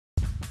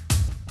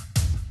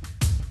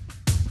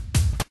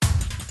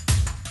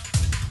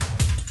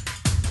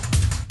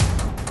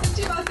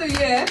تو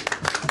یہ ہے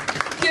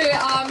کہ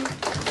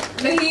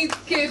نہیں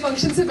کہ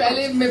فنکشن سے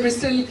پہلے میں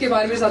برسٹل کے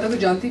بارے میں زیادہ کچھ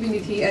جانتی بھی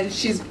نہیں تھی and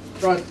she is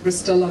brought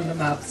Bristol on the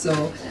map, so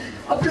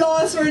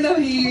applause for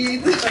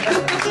Naheed.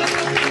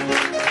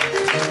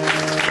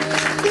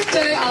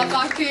 چلے آپ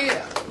آ کے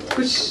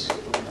کچھ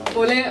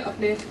بولیں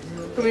اپنے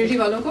کمیونٹی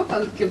والوں کو.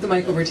 I'll give the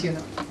mic over to you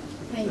now.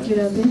 Thank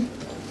you, Rabi.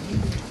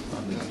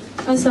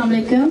 Assalamu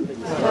alaikum.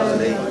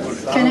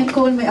 Can I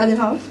call my other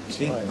half?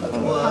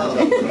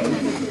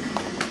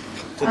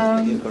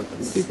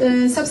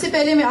 سب سے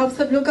پہلے میں آپ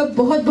سب لوگ کا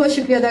بہت بہت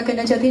شکریہ ادا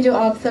کرنا چاہتی ہوں جو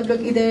آپ سب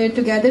لوگ ادھر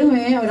ٹوگیدر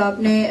ہوئے ہیں اور آپ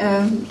نے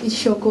اس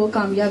شو کو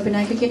کامیاب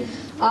بنایا, کیونکہ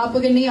آپ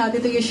اگر نہیں آتے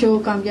تو یہ شو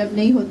کامیاب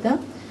نہیں ہوتا.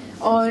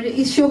 اور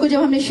اس شو کو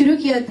جب ہم نے شروع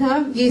کیا تھا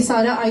یہ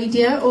سارا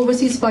آئیڈیا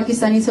اوورسیز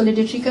پاکستانی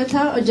سولیڈیٹی کا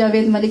تھا اور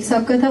جاوید ملک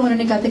صاحب کا تھا. انہوں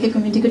نے کہا تھا کہ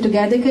کمیونٹی کو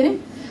ٹوگیدر کریں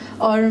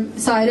اور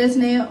سائرز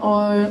نے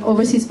اور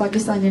اوورسیز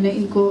پاکستانی نے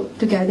ان کو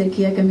ٹوگیدر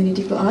کیا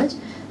کمیونٹی کو. آج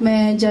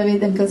میں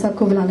جاوید انکل صاحب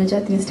کو بلانا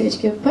چاہتی ہوں اسٹیج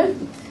کے اوپر.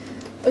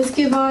 اس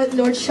کے بعد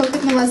لارڈ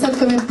شوکت نواز صاحب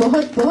کا میں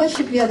بہت بہت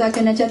شکریہ ادا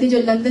کرنا چاہتی ہوں جو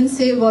لندن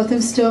سے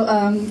واتھمسٹو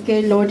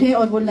کے لارڈ ہیں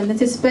اور وہ لندن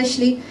سے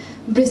اسپیشلی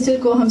برسٹل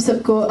کو ہم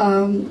سب کو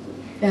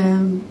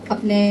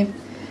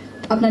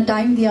اپنا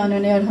ٹائم دیا انہوں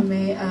نے اور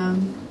ہمیں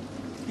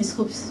اس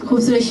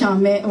خوبصورت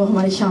شام میں وہ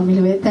ہمارے شامل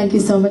ہوئے. Thank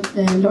you so much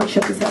lord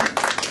شوکت صاحب.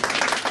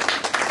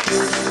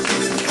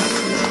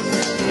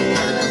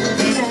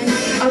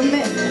 اب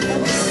میں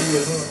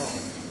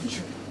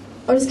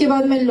اور اس کے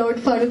بعد میں لارڈ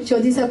فاروق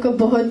چودھری صاحب کا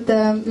بہت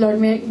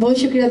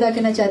شکریہ ادا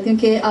کرنا چاہتی ہوں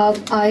کہ آپ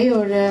آئے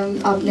اور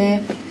آپ نے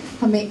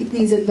ہمیں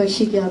اتنی عزت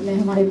بخشی کہ آپ نے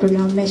ہمارے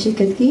پروگرام میں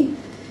شرکت کی.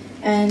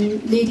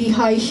 And lady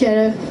high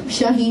Sherif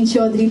Shaheen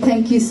Chaudhry,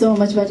 thank you so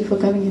مچ باجی for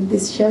coming in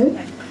this show.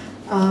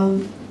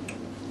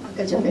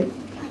 Uncle Javed.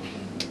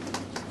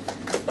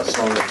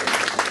 السلام علیکم.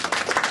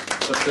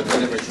 سب سے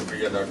پہلے میں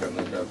شکریہ ادا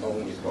کرنا چاہتا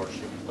ہوں اس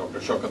لارڈشپ ڈاکٹر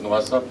شوکت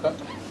نواز صاحب کا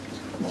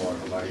اور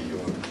ہماری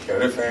جو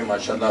شیرف ہیں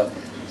ماشاء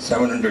اللہ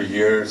 700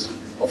 years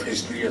of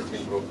history has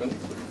been broken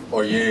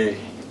اور یہ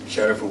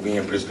شیرف ہو گئی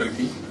ہیں برسٹل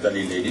کی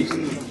دلی لیڈیز.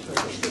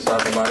 اس کے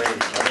ساتھ ہمارے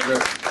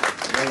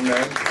ینگ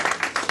مین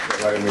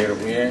ہمارے میئر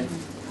ہوئے ہیں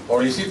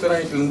اور اسی طرح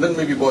ایک لندن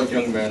میں بھی بہت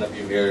ینگ مین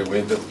ابھی میئر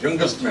ہوئے, the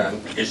youngest main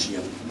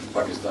Asian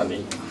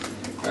Pakistani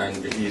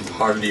and he is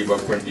hardly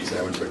about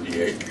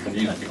 27-28 and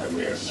he is become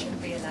mayor.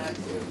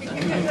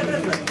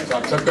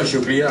 آپ سب کا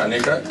شکریہ آنے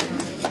کا.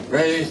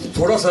 میں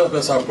تھوڑا سا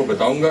بس آپ کو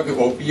بتاؤں گا کہ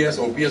او P S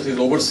is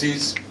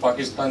overseas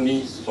Pakistani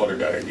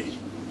سولیڈیرٹی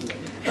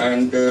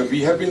and we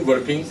have been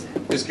working.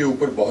 اس کے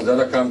اوپر بہت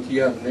زیادہ کام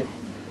کیا ہم نے.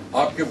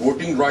 آپ کے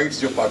ووٹنگ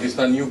رائٹس جو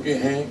پاکستانیوں کے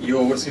ہیں یہ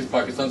اوورسیز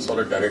پاکستان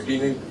سولیڈیرٹی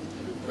نے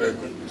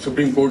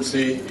سپریم کورٹ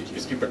سے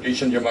اس کی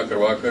پٹیشن جمع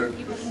کروا کر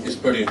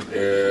اس پر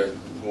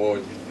وہ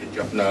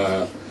اپنا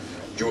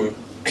جو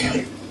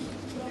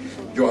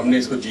ہم نے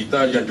اس کو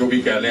جیتا یا جو بھی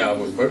کہہ لیں آپ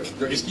اس پر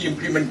جو اس کی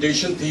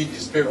امپلیمنٹیشن تھی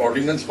جس پہ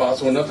آرڈیننس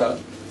پاس ہونا تھا.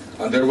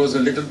 There was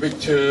a little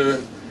bit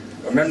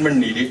amendment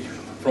needed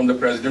from the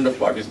president of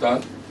Pakistan.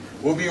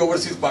 وہ بھی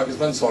اوورسیز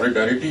پاکستان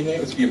سولیڈیرٹی نے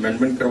اس کی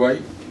امینڈمنٹ کروائی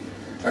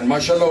اینڈ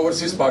ماشاء اللہ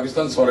اوورسیز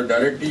پاکستان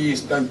سولیڈیرٹی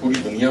اس ٹائم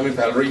پوری دنیا میں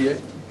پھیل رہی ہے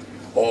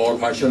اور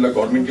ماشاء اللہ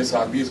گورنمنٹ کے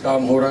ساتھ بھی اس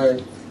کام ہو رہا ہے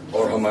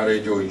اور ہمارے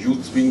جو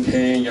یوتھ ونگ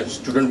ہیں یا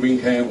اسٹوڈنٹ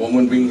ونگ ہیں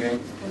وومن ونگ ہیں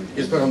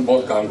اس پر ہم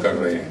بہت کام کر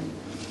رہے ہیں.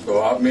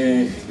 تو آپ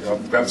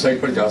ویب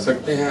سائٹ پر جا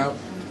سکتے ہیں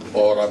آپ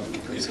اور آپ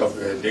اس کا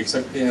دیکھ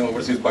سکتے ہیں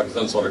اوورسیز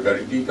پاکستان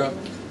سولیڈیرٹی کا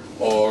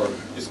اور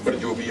اس پر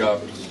جو بھی آپ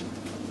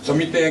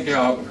سمجھتے ہیں کہ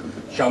آپ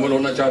شامل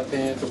ہونا چاہتے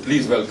ہیں تو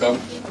please welcome.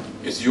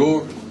 It's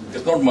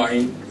not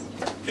mine,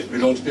 it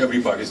belongs to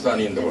every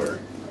Pakistani in the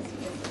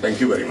world.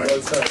 Thank you very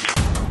much.